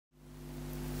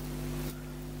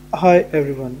Hi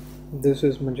everyone, this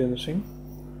is Manjinder Singh.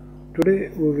 Today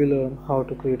we will learn how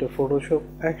to create a Photoshop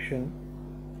action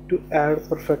to add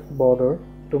perfect border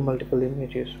to multiple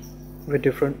images with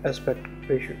different aspect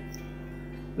ratio.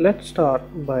 Let's start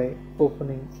by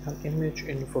opening an image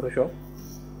in Photoshop.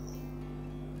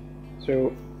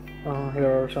 So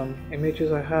here are some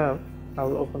images I have. I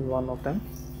will open one of them.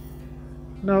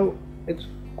 Now it's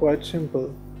quite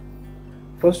simple.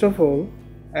 First of all,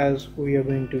 as we are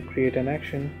going to create an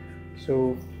action,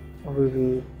 so we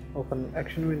will open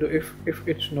action window. If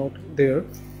it's not there,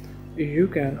 you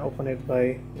can open it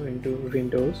by going to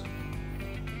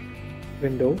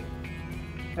window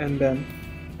and then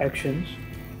actions.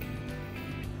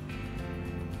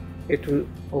 It will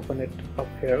open it up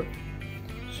here.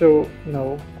 So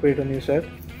now create a new set.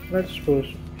 Let's suppose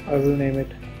I will name it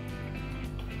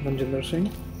Manjinder Singh.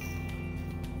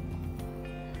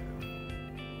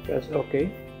 Press OK.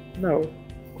 Now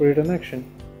create an action.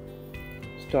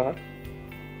 Start.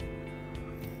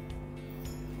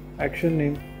 Action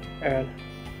name, add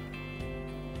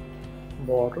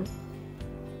border.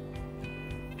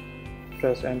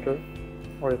 Press enter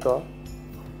or record.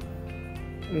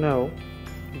 Now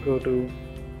go to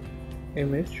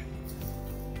image,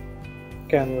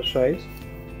 canvas size.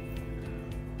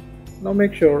 Now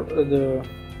make sure the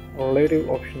relative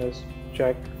option is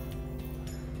checked.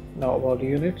 Now about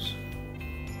units,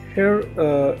 here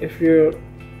if you're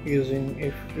using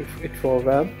if it's for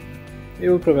web,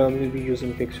 you will probably be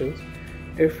using pixels.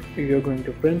 If you're going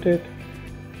to print it,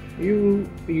 you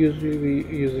will usually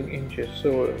be using inches,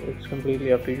 so it's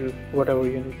completely up to you whatever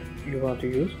unit you want to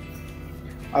use.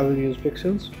 I will use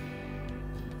pixels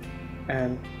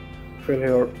and fill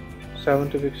here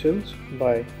 70 pixels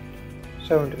by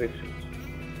 70 pixels.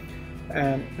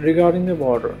 And regarding the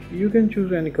border, you can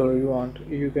choose any color you want.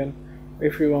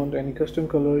 If you want any custom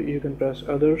color, you can press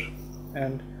others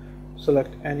and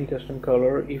select any custom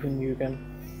color. Even you can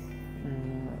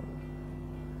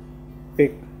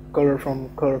pick color from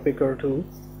color picker tool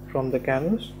from the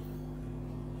canvas,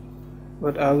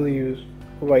 but I will use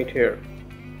white here,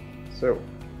 so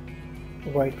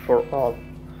white for all.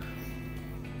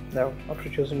 Now after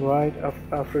choosing white,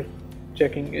 after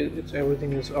checking it's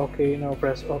everything is okay, now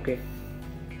press OK.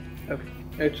 Okay,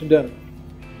 it's done.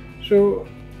 So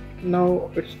now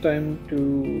it's time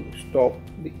to stop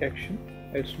the action.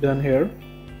 It's done here.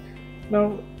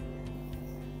 Now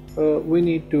we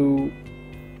need to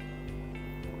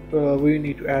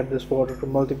add this border to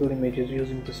multiple images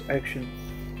using this action.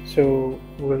 So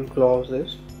we'll close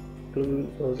this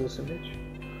image.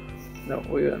 No,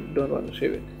 we don't want to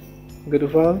save it. Go to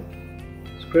file,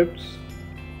 scripts,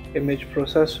 image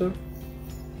processor.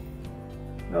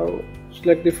 Now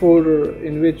select the folder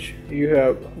in which you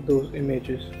have those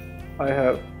images. I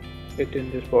have it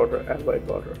in this border, add white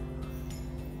border.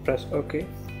 Press OK.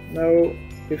 Now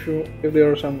if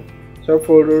there are some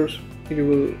subfolders, you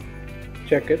will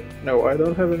check it. Now I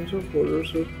don't have any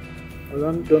subfolders, so I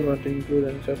don't want to include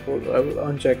any subfolder. I will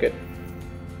uncheck it,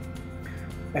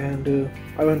 and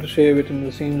I want to save it in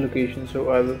the same location, so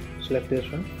I will select this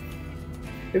one.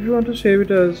 If you want to save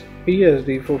it as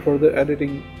PSD for further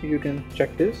editing, you can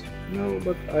check this. No,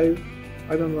 but I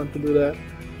don't want to do that,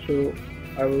 so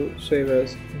I will save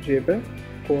as JPEG,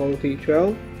 quality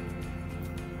 12.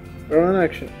 Run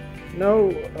action. Now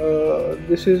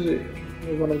this is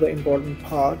one of the important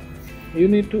part. You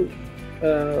need to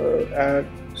add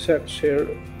sets here.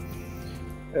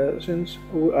 Since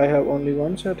I have only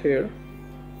one set here,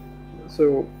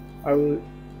 so I will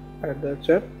add that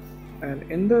set, and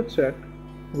in that set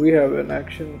we have an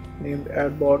action named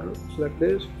add border. Select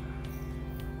this.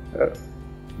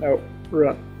 Now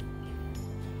run.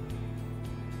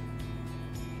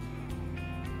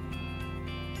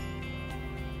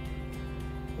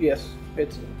 Yes,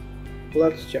 it's in.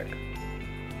 Let's check.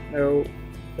 Now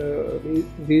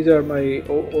these are my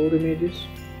old images.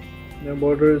 No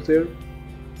border is there,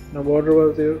 no border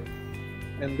was there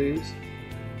in these.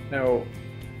 Now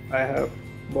I have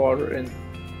border in.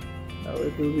 Now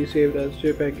it will be saved as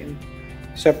JPEG in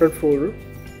separate folder.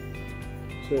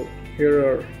 So here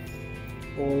are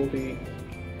all the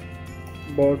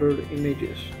bordered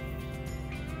images.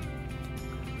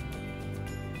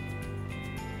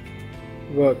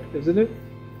 Worked, isn't it?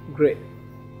 Great.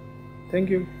 Thank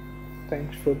you.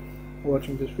 Thanks for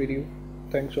watching this video.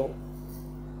 Thanks all.